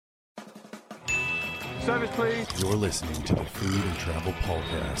Service, please. You're listening to the Food and Travel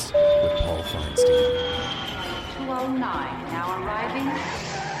PaulCast with Paul Feinstein. 209, now arriving.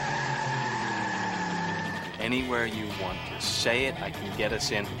 Anywhere you want to say it, I can get us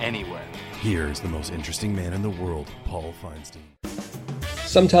in anywhere. Here's the most interesting man in the world, Paul Feinstein.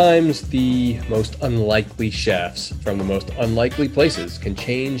 Sometimes the most unlikely chefs from the most unlikely places can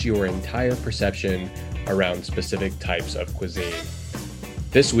change your entire perception around specific types of cuisine.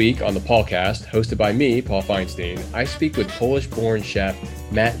 This week on the PaulCast, hosted by me, Paul Feinstein, I speak with Polish-born chef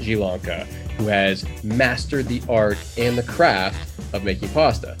Matt Zielonka, who has mastered the art and the craft of making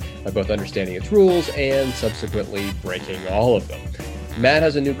pasta by both understanding its rules and subsequently breaking all of them. Matt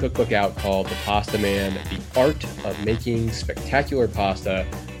has a new cookbook out called The Pasta Man, The Art of Making Spectacular Pasta,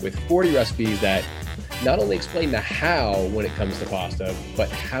 with 40 recipes that not only explain the how when it comes to pasta, but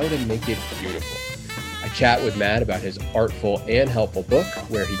how to make it beautiful. I chat with Matt about his artful and helpful book,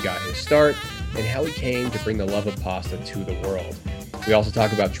 where he got his start, and how he came to bring the love of pasta to the world. We also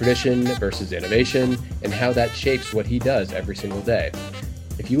talk about tradition versus innovation and how that shapes what he does every single day.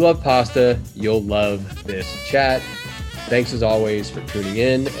 If you love pasta, you'll love this chat. Thanks as always for tuning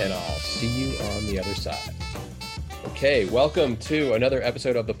in, and I'll see you on the other side. Okay, welcome to another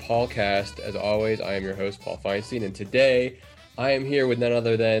episode of the PaulCast. As always, I am your host, Paul Feinstein, and today I am here with none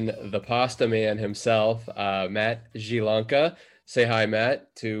other than the pasta man himself, Matt Zielonka. Say hi,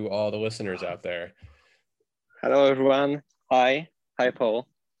 Matt, to all the listeners out there. Hello, everyone. Hi, Paul.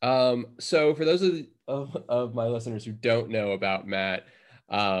 So for those of my listeners who don't know about Matt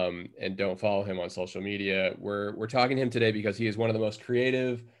and don't follow him on social media, we're talking to him today because he is one of the most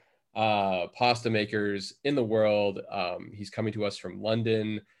creative pasta makers in the world. He's coming to us from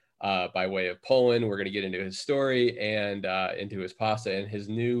London by way of Poland. We're going to get into his story and into his pasta and his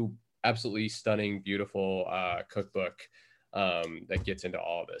new absolutely stunning, beautiful cookbook that gets into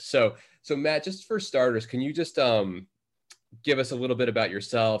all of this. So Matt, just for starters, can you just give us a little bit about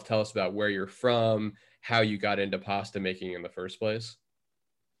yourself? Tell us about where you're from, how you got into pasta making in the first place.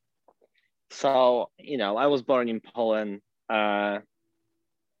 So, I was born in Poland,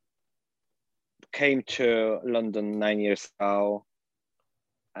 came to London 9 years ago,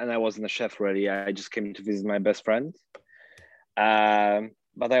 and I wasn't a chef really. I just came to visit my best friend.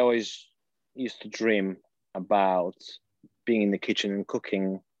 But I always used to dream about being in the kitchen and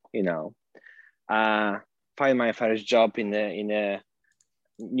cooking, find my first job in a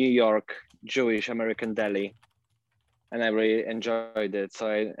New York Jewish American deli, and I really enjoyed it. So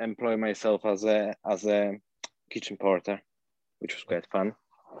I employed myself as a kitchen porter, which was quite fun.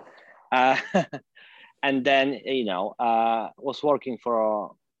 And then was working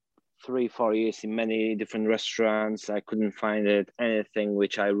for 3-4 years in many different restaurants. I couldn't find anything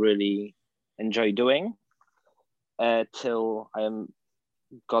which I really enjoy doing till I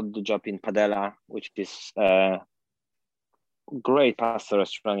got the job in Padella, which is a great pasta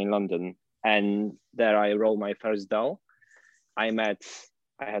restaurant in London. And there I rolled my first dough. I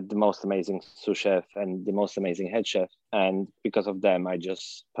had the most amazing sous chef and the most amazing head chef. And because of them, I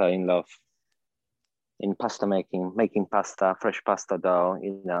just fell in love in pasta making pasta, fresh pasta dough,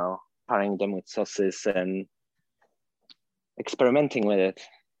 pairing them with sauces and experimenting with it.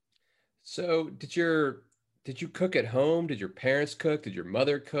 So did you cook at home? Did your parents cook? Did your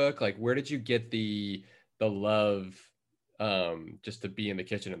mother cook? Like, where did you get the love just to be in the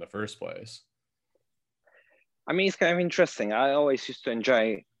kitchen in the first place? I mean, it's kind of interesting. I always used to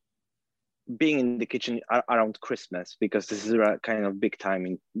enjoy being in the kitchen around Christmas, because this is a kind of big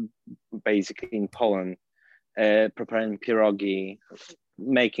time basically in Poland, preparing pierogi,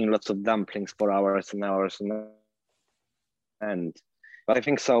 making lots of dumplings for hours and hours but I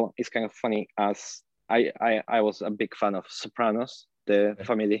think so. It's kind of funny as I was a big fan of Sopranos, the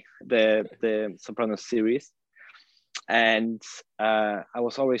family, the Sopranos series. And I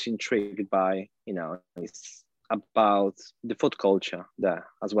was always intrigued by, it's about the food culture there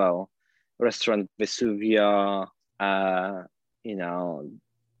as well. Restaurant Vesuvia,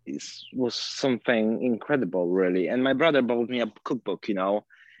 it was something incredible, really. And my brother bought me a cookbook,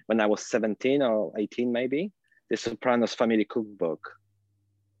 when I was 17 or 18, maybe, the Sopranos family cookbook.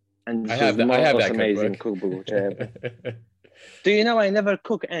 And this was the most amazing cookbook. Do you know, I never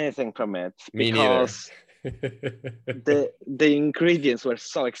cook anything from it because the ingredients were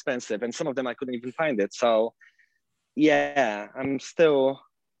so expensive, and some of them I couldn't even find it. So yeah, I'm still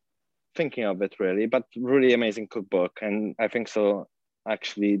thinking of it, really, but really amazing cookbook. And I think so,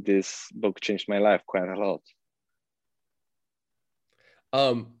 actually, this book changed my life quite a lot.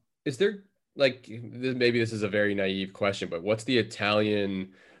 Is there, like, maybe this is a very naive question, but what's the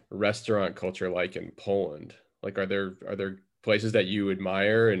Italian restaurant culture like in Poland? Like, are there places that you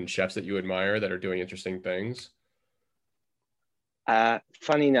admire and chefs that you admire that are doing interesting things?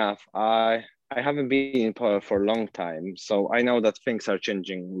 Funny enough, I haven't been in Poland for a long time, so I know that things are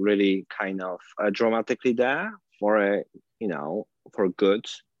changing really kind of dramatically there for good.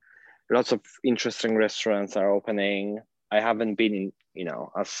 Lots of interesting restaurants are opening. I haven't been in,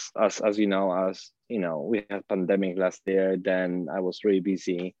 as we had pandemic last year. Then I was really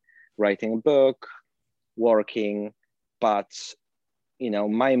busy writing a book, working, but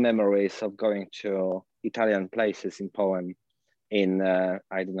my memories of going to Italian places in Poland in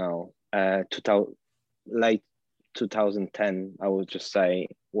I don't know 2000, late 2010, I would just say,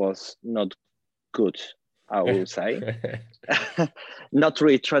 was not good. I will say not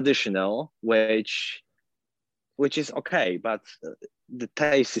really traditional, which is okay, but the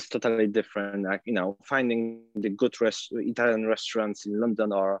taste is totally different. Like, finding the good Italian restaurants in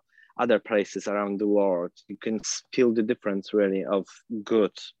London or other places around the world, you can feel the difference really of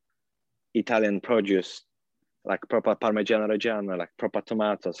good Italian produce, like proper Parmigiano Reggiano, like proper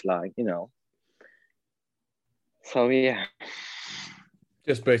tomatoes, So yeah.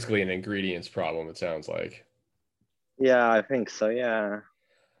 Just basically an ingredients problem, it sounds like. Yeah, I think so. Yeah.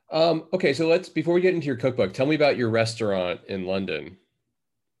 Okay, so before we get into your cookbook, tell me about your restaurant in London.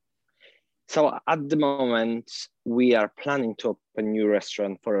 So at the moment, we are planning to open a new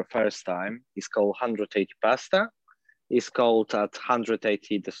restaurant for the first time. It's called 180 Pasta. It's called at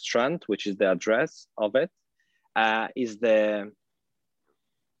 180 The Strand, which is the address of it.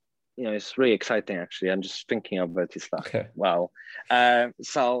 It's really exciting, actually. I'm just thinking of it. It's like, Okay. wow.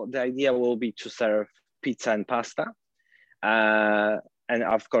 So the idea will be to serve pizza and pasta. And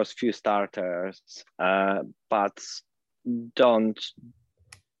of course, few starters, but don't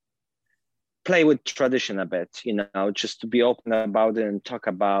play with tradition a bit, just to be open about it and talk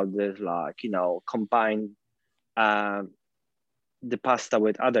about it, combine the pasta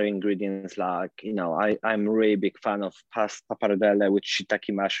with other ingredients, I'm a really big fan of pasta pappardelle with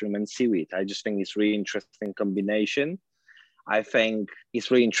shiitake mushroom and seaweed. I just think it's really interesting combination. I think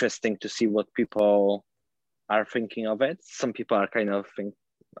it's really interesting to see what people are thinking of it. Some people are kind of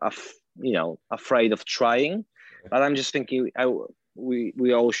afraid of trying, but I'm just thinking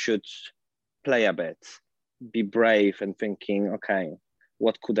we all should play a bit, be brave and thinking, okay,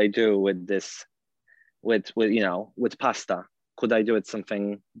 what could I do with this, with pasta? Could I do it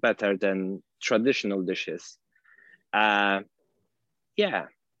something better than traditional dishes? Yeah.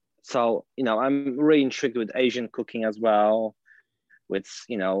 So, I'm really intrigued with Asian cooking as well, with,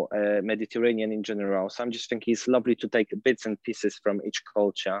 Mediterranean in general. So I'm just thinking it's lovely to take bits and pieces from each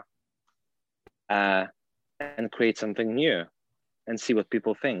culture and create something new and see what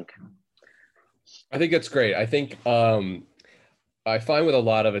people think. I think that's great. I think I find with a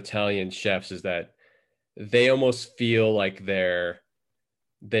lot of Italian chefs is that they almost feel like they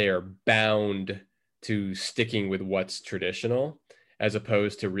are bound to sticking with what's traditional, as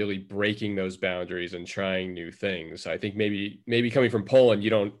opposed to really breaking those boundaries and trying new things. I think maybe coming from Poland, you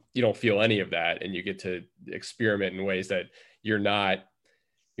don't feel any of that, and you get to experiment in ways that you're not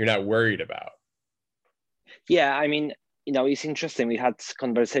worried about. Yeah, I mean, it's interesting. We had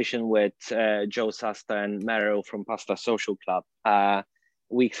conversation with Joe Sasta and Meryl from Pasta Social Club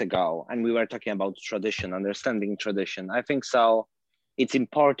weeks ago, and we were talking about tradition, understanding tradition. I think so. It's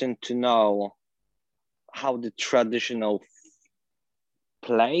important to know how the traditional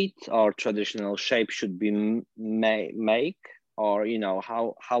plate or traditional shape should be make, or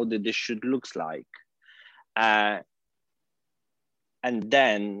how the dish should looks like, and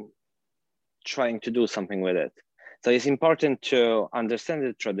then trying to do something with it. So it's important to understand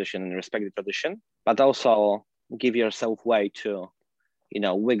the tradition and respect the tradition, but also give yourself way to,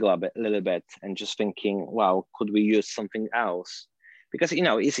 wiggle a little bit and just thinking, wow, could we use something else? Because,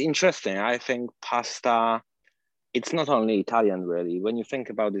 it's interesting. I think pasta, it's not only Italian, really. When you think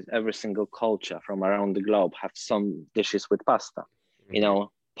about it, every single culture from around the globe have some dishes with pasta. Mm-hmm.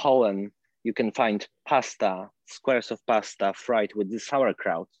 Poland, you can find pasta, squares of pasta fried with the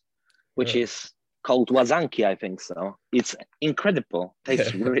sauerkraut, which is called łazanki, I think so. It's incredible.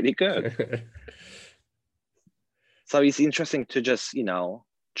 Tastes really good. So it's interesting to just,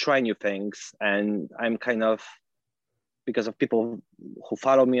 try new things. And I'm kind of, because of people who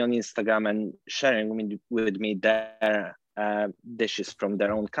follow me on Instagram and sharing with me their dishes from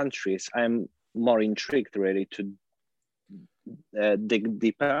their own countries, I'm more intrigued really to dig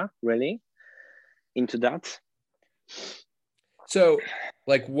deeper really into that. So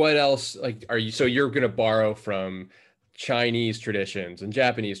what else, are you, so you're going to borrow from Chinese traditions and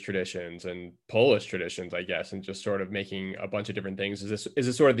Japanese traditions and Polish traditions, I guess, and just sort of making a bunch of different things. Is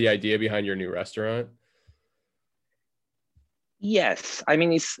this sort of the idea behind your new restaurant? Yes, I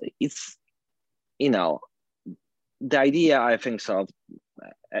mean it's you know the idea I think so.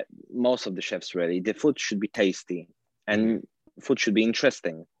 Most of the chefs really, the food should be tasty Mm-hmm. and food should be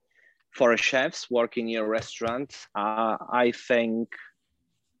interesting. For chefs working in a restaurant, I think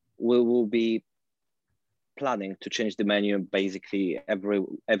we will be planning to change the menu basically every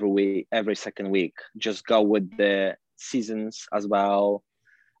week, every second week. Just go with the seasons as well.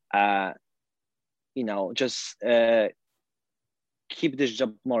 Uh, just keep this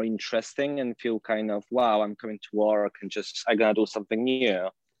job more interesting and feel kind of wow, I'm coming to work and just I'm gonna do something new.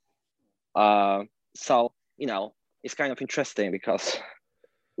 Uh, so it's kind of interesting because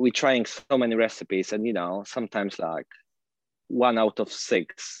we're trying so many recipes, and sometimes like 1 out of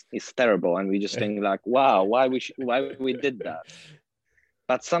 6 is terrible, and we just think like, wow, why we did that.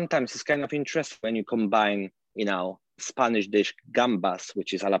 But sometimes it's kind of interesting when you combine, Spanish dish gambas,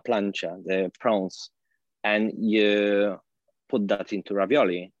 which is a la plancha, the prawns, and you put that into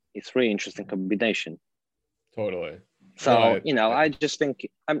ravioli. It's really interesting combination. Totally. So, No, I just think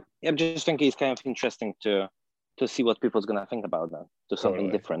I'm just thinking it's kind of interesting to see what people's gonna think about that, do something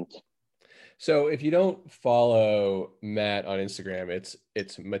totally. different. So if you don't follow Matt on Instagram, it's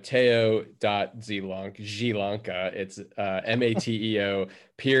Matteo.Zielonka. It's Mateo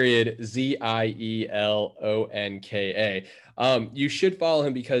period Zielonka. You should follow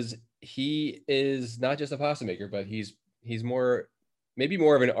him because he is not just a pasta maker, but he's maybe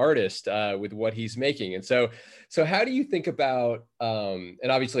more of an artist with what he's making. And so how do you think about and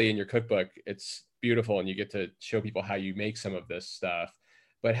obviously in your cookbook it's beautiful and you get to show people how you make some of this stuff.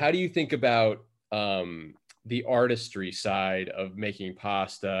 But how do you think about the artistry side of making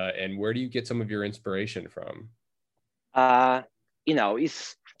pasta, and where do you get some of your inspiration from?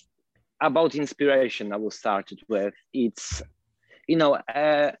 It's about inspiration. I will start it with. It's you know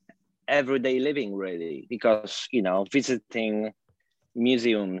uh, everyday living really, because visiting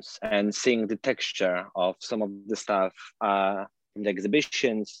museums and seeing the texture of some of the stuff in the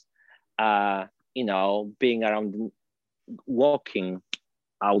exhibitions, being around, walking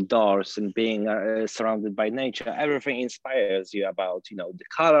outdoors and being surrounded by nature. Everything inspires you about the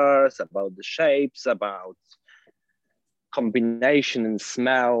colors, about the shapes, about combination and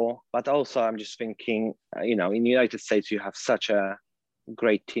smell. But also I'm just thinking, in the United States you have such a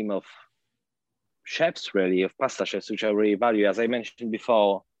great team of chefs, really, of pasta chefs, which I really value. As I mentioned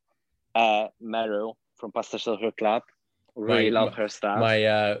before, Meryl from Pasta Shelter Club, really love her stuff.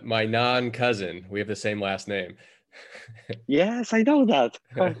 My non-cousin, we have the same last name. Yes, I know that.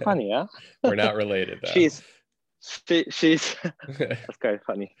 Quite funny, huh? We're not related though. She's that's quite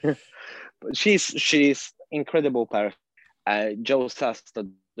funny. But she's incredible person. Joe Sasta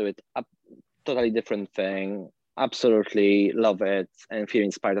do it a totally different thing. Absolutely love it and feel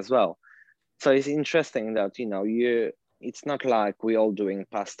inspired as well. So it's interesting that it's not like we all doing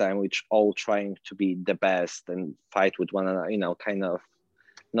pastime, which all trying to be the best and fight with one another. Kind of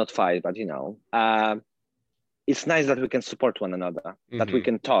not fight, but it's nice that we can support one another, mm-hmm. that we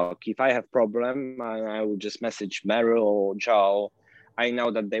can talk. If I have problem, I will just message Meryl or Joe. I know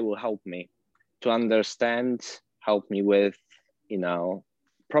that they will help me to understand, help me with,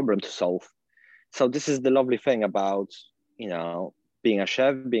 problem to solve. So this is the lovely thing about, being a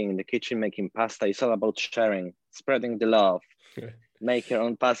chef, being in the kitchen, making pasta. It's all about sharing, spreading the love. Make your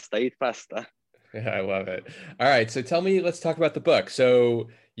own pasta, eat pasta. Yeah, I love it. All right, so let's talk about the book. So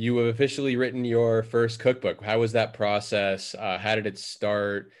you have officially written your first cookbook. How was that process? How did it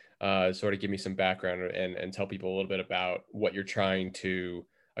start? Sort of give me some background and tell people a little bit about what you're trying to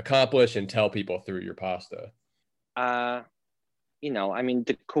accomplish and tell people through your pasta. The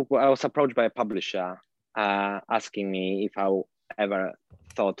cookbook, I was approached by a publisher asking me if I ever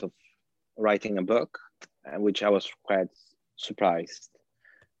thought of writing a book, which I was quite surprised.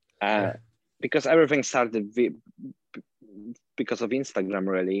 Because everything started because of Instagram,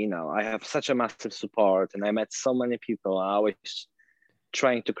 really. I have such a massive support and I met so many people. I was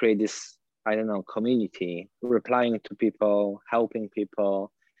trying to create this, community, replying to people, helping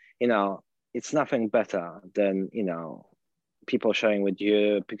people. It's nothing better than, people sharing with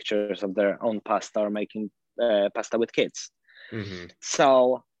you pictures of their own pasta or making pasta with kids. Mm-hmm.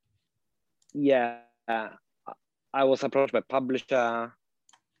 So, yeah, I was approached by publisher,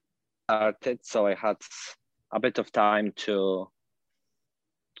 so I had a bit of time to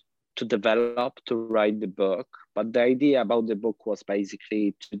develop, to write the book. But the idea about the book was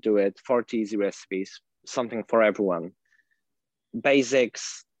basically to do it 40 easy recipes, something for everyone,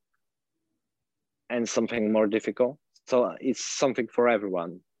 basics and something more difficult. So it's something for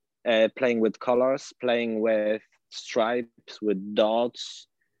everyone. Playing with colors, playing with stripes, with dots,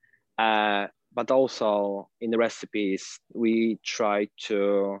 but also in the recipes, we try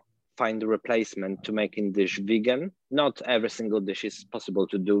to find a replacement to making dish vegan. Not every single dish is possible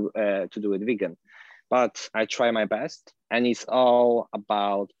to do it vegan, but I try my best. And it's all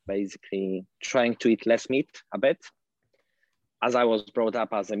about basically trying to eat less meat a bit. As I was brought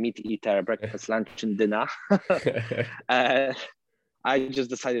up as a meat eater, breakfast, lunch, and dinner, I just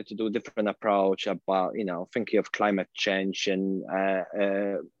decided to do a different approach about, thinking of climate change and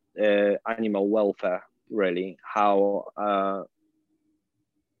animal welfare, really, how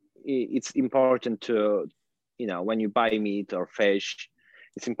it's important to, when you buy meat or fish,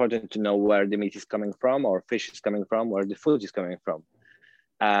 it's important to know where the meat is coming from or fish is coming from, where the food is coming from,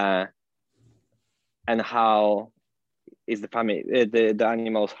 and how is the family, the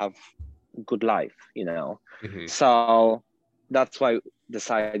animals have good life, Mm-hmm. So that's why I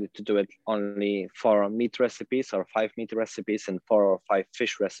decided to do it only 4 meat recipes or 5 meat recipes and 4 or 5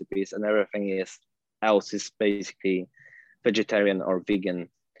 fish recipes, and everything else is basically vegetarian or vegan.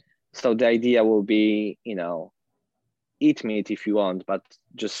 So the idea will be, eat meat if you want, but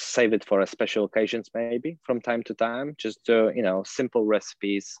just save it for special occasions, maybe from time to time. Just do, simple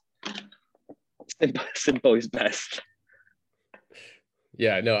recipes. Simple is best.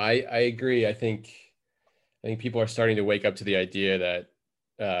 Yeah, no, I agree. I think people are starting to wake up to the idea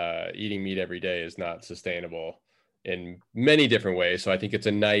that eating meat every day is not sustainable in many different ways. So I think it's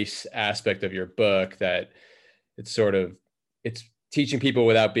a nice aspect of your book that it's teaching people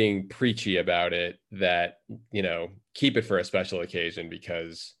without being preachy about it, that, keep it for a special occasion,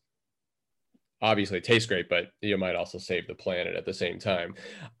 because obviously it tastes great, but you might also save the planet at the same time.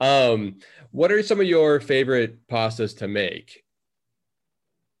 What are some of your favorite pastas to make?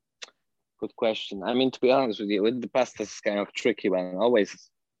 Good question. I mean, to be honest with you, with the pasta, it's kind of tricky one.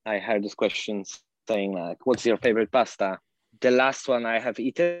 Always, I heard this question saying like, "What's your favorite pasta?" The last one I have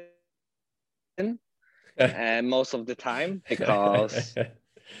eaten most of the time, because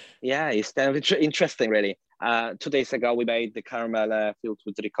it's kind of interesting, really. 2 days ago, we made the caramel filled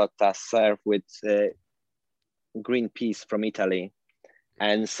with ricotta, served with green peas from Italy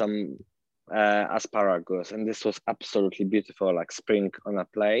and some asparagus, and this was absolutely beautiful, like spring on a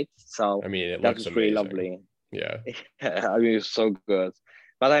plate. So I mean, it that looks was really amazing. lovely. Yeah. I mean, it's so good.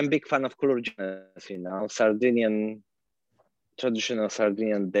 But I'm a big fan of culurginas, Sardinian, traditional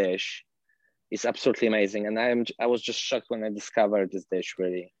Sardinian dish is absolutely amazing. And I was just shocked when I discovered this dish,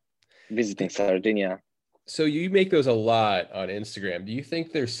 really, visiting Sardinia. So you make those a lot on Instagram. Do you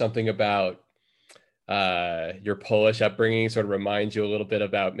think there's something about your Polish upbringing sort of reminds you a little bit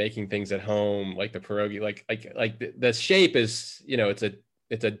about making things at home, like the pierogi, like the shape is,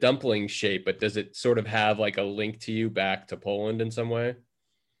 it's a dumpling shape, but does it sort of have like a link to you back to Poland in some way?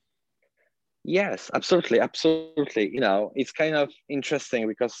 Yes, absolutely. It's kind of interesting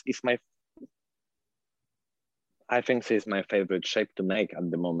because I think it's my favorite shape to make at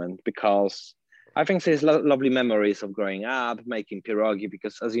the moment, because I think there's lovely memories of growing up making pierogi,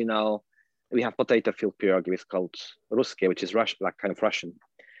 because as you know, we have potato filled pierogi. It's called Ruski, which is Russian, like kind of Russian.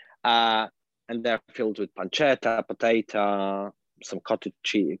 And they're filled with pancetta, potato, some cottage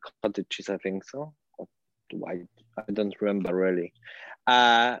cheese, I think so. I don't remember really.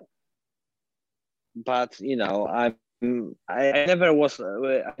 But I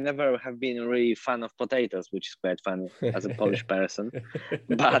never have been really fan of potatoes, which is quite funny as a Polish person.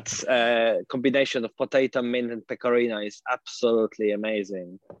 But combination of potato, mint, and pecorino is absolutely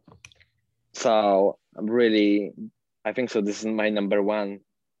amazing. So I think so. This is my number one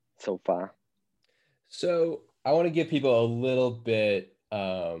so far. So I want to give people a little bit,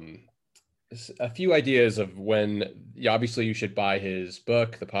 a few ideas of when, obviously you should buy his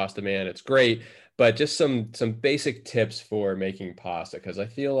book, The Pasta Man. It's great, but just some basic tips for making pasta, because I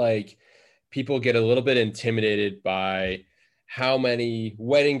feel like people get a little bit intimidated by how many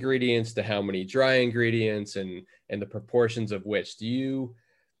wet ingredients to how many dry ingredients and the proportions of which.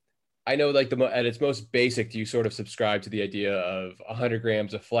 I know, like, at its most basic, do you sort of subscribe to the idea of 100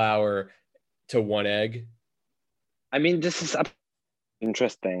 grams of flour to 1 egg? I mean, this is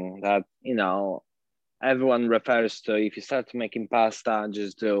interesting that, everyone refers to, if you start making pasta,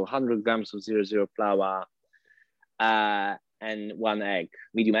 just do 100 grams of 00 flour and 1 egg,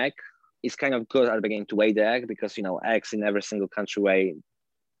 medium egg. It's kind of good at the beginning to weigh the egg, because, eggs in every single country weigh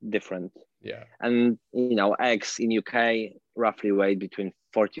different. Yeah. And, eggs in UK roughly weigh between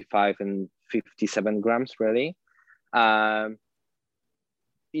 45 and 57 grams, really. More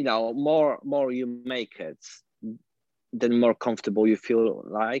you make it, then more comfortable you feel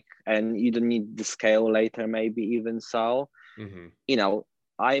like, and you don't need the scale later, maybe even so. Mm-hmm.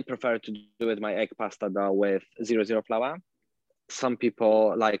 I prefer to do it my egg pasta dough with 00 flour. some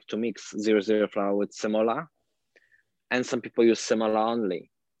people like to mix 00 flour with semola, and some people use semola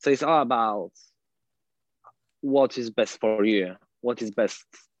only. So it's all about what is best for you, what is best,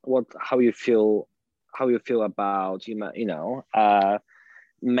 how you feel about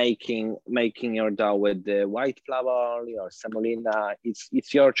making your dough with the white flour or semolina.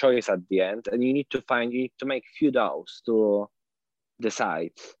 It's your choice at the end, and you need to make few doughs to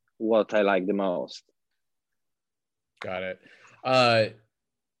decide what I like the most. Got it.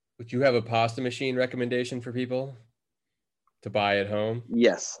 Would you have a pasta machine recommendation for people to buy at home?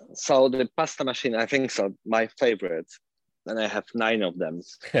 Yes. So the pasta machine, I think so, my favorite, and I have 9 of them,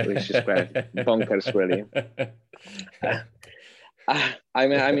 which is quite bonkers, really.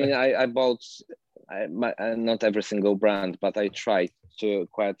 I bought not every single brand, but I tried to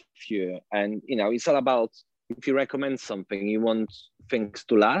quite a few. And, it's all about, if you recommend something, you want things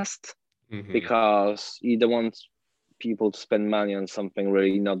to last, because you don't want people to spend money on something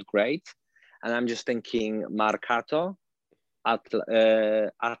really not great. And I'm just thinking Marcato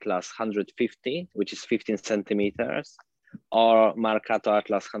Atlas 150, which is 15 centimeters, or Marcato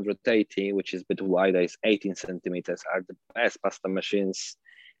Atlas 180, which is a bit wider, is 18 centimeters, are the best pasta machines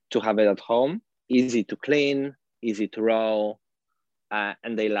to have it at home. Easy to clean, easy to roll,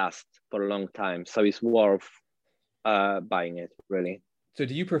 and they last for a long time. So it's worth buying it, really. So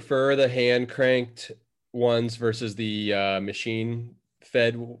do you prefer the hand cranked ones versus the machine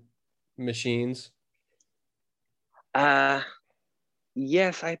fed machines?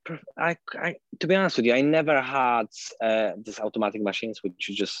 Yes, I to be honest with you, I never had these automatic machines which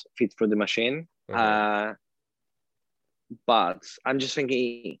you just feed through the machine. But I'm just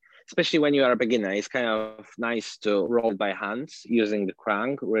thinking, especially when you are a beginner, it's kind of nice to roll by hand using the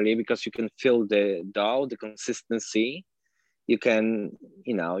crank, really, because you can feel the dough, the consistency. You can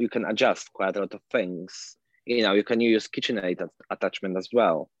adjust quite a lot of things. You can use KitchenAid attachment as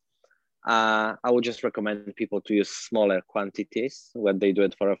well. I would just recommend people to use smaller quantities when they do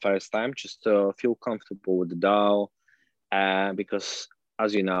it for the first time, just to feel comfortable with the dough, because,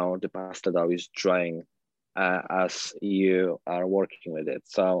 as you know, the pasta dough is drying as you are working with it.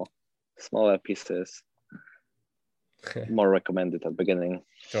 So smaller pieces, more recommended at the beginning.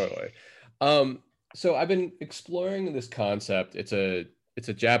 Totally. So I've been exploring this concept. It's a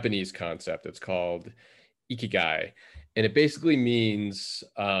Japanese concept. It's called ikigai, and it basically means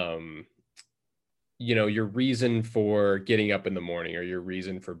your reason for getting up in the morning, or your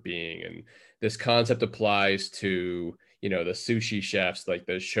reason for being. And this concept applies to the sushi chefs, like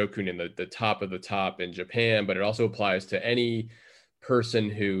the shokunin, the top of the top in Japan, but it also applies to any person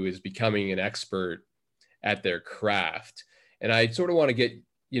who is becoming an expert at their craft. And I sort of want to get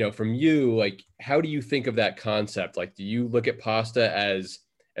from you, like, how do you think of that concept? Like, do you look at pasta as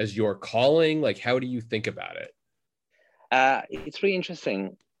your calling? Like, how do you think about it? It's really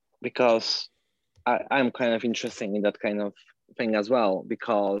interesting, because I'm kind of interested in that kind of thing as well,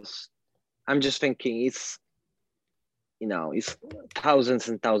 because I'm just thinking it's thousands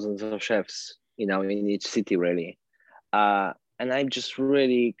and thousands of chefs, in each city, really. And I'm just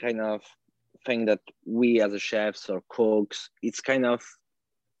really kind of think that we as a chefs or cooks, it's kind of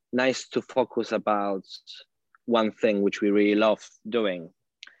nice to focus about one thing which we really love doing,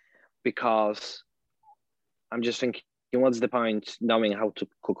 because I'm just thinking, what's the point knowing how to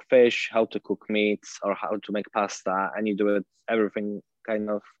cook fish, how to cook meats, or how to make pasta, and you do everything kind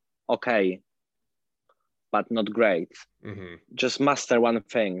of okay, but not great. Just master one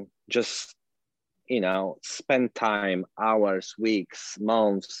thing. Just, spend time, hours, weeks,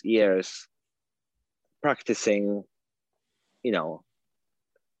 months, years practicing,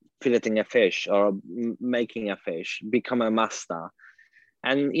 filleting a fish or making a fish, become a master.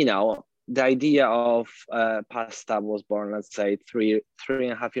 And, the idea of pasta was born, let's say, three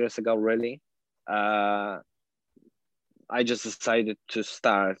and a half years ago, really. I just decided to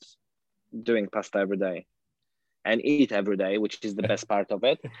start doing pasta every day and eat every day, which is the best part of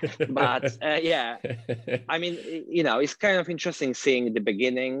it. But yeah, I mean, it's kind of interesting seeing the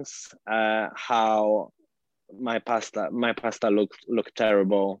beginnings, how my pasta looked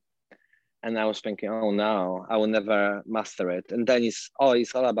terrible. And I was thinking, oh no, I will never master it. And then it's all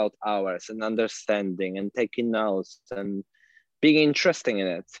about hours and understanding and taking notes and being interesting in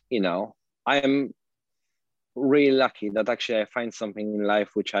it. I am really lucky that actually I find something in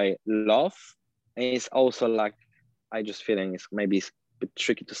life which I love. And it's also like, I just feeling maybe it's a bit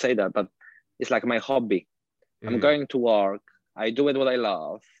tricky to say that, but it's like my hobby. I'm going to work, I do it what I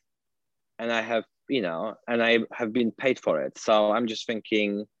love, and I have, and I have been paid for it. So I'm just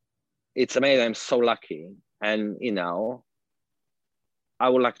thinking, it's amazing. I'm so lucky. And, I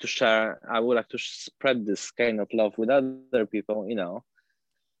would like to share. I would like to spread this kind of love with other people.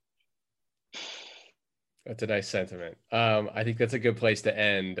 That's a nice sentiment. I think that's a good place to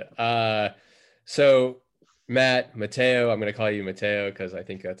end. So Matteo, I'm going to call you Matteo because I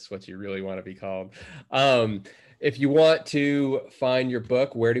think that's what you really want to be called. If you want to find your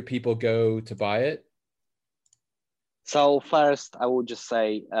book, where do people go to buy it? So first, I would just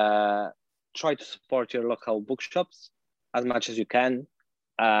say, try to support your local bookshops as much as you can.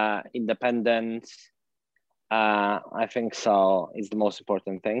 Independent, I think so is the most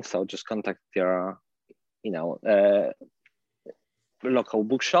important thing. So just contact your, local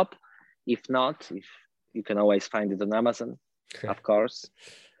bookshop. If not, if you can always find it on Amazon, of course.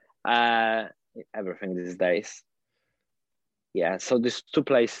 Everything these days. Yeah, so there's 2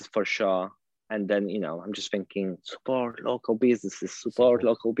 places for sure. And then, I'm just thinking, support local businesses, support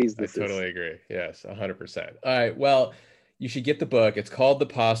local businesses. I totally agree. Yes, 100%. All right. Well, you should get the book. It's called The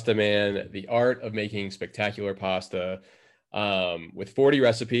Pasta Man, The Art of Making Spectacular Pasta, with 40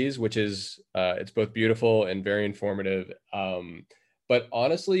 recipes, which is, it's both beautiful and very informative. But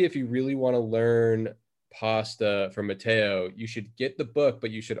honestly, if you really want to learn pasta from Matteo, you should get the book,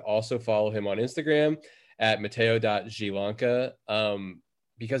 but you should also follow him on Instagram at matteo.zielonka,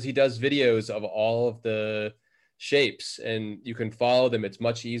 because he does videos of all of the shapes and you can follow them. It's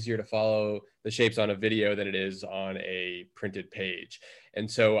much easier to follow the shapes on a video than it is on a printed page. And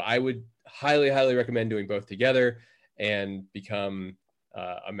so I would highly, highly recommend doing both together and become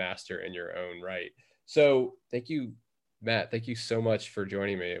a master in your own right. So thank you, Matt. Thank you so much for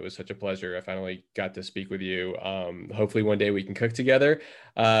joining me. It was such a pleasure. I finally got to speak with you. Hopefully one day we can cook together.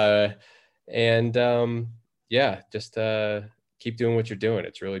 Just keep doing what you're doing.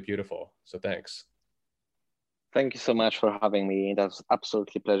 It's really beautiful. So thanks. Thank you so much for having me. That was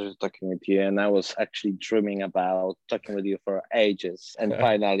absolutely a pleasure talking with you. And I was actually dreaming about talking with you for ages. And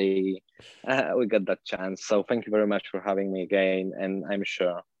finally, we got that chance. So thank you very much for having me again. And I'm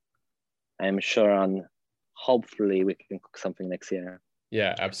sure on hopefully we can cook something next year.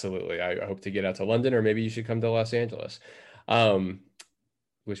 Yeah, absolutely. I hope to get out to London, or maybe you should come to Los Angeles,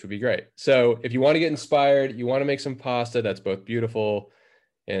 which would be great. So if you want to get inspired, you want to make some pasta that's both beautiful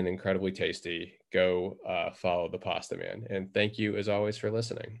and incredibly tasty, go follow The Pasta Man. And thank you, as always, for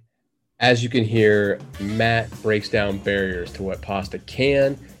listening. As you can hear, Matt breaks down barriers to what pasta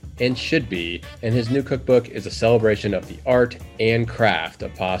can and should be, and his new cookbook is a celebration of the art and craft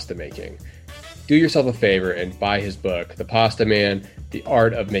of pasta making. Do yourself a favor and buy his book, The Pasta Man, The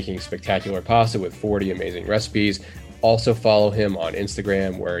Art of Making Spectacular Pasta with 40 Amazing Recipes. Also follow him on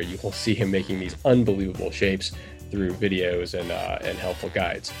Instagram, where you will see him making these unbelievable shapes through videos and helpful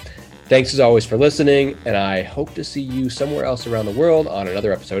guides. Thanks as always for listening, and I hope to see you somewhere else around the world on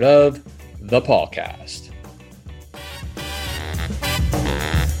another episode of the PaulCast.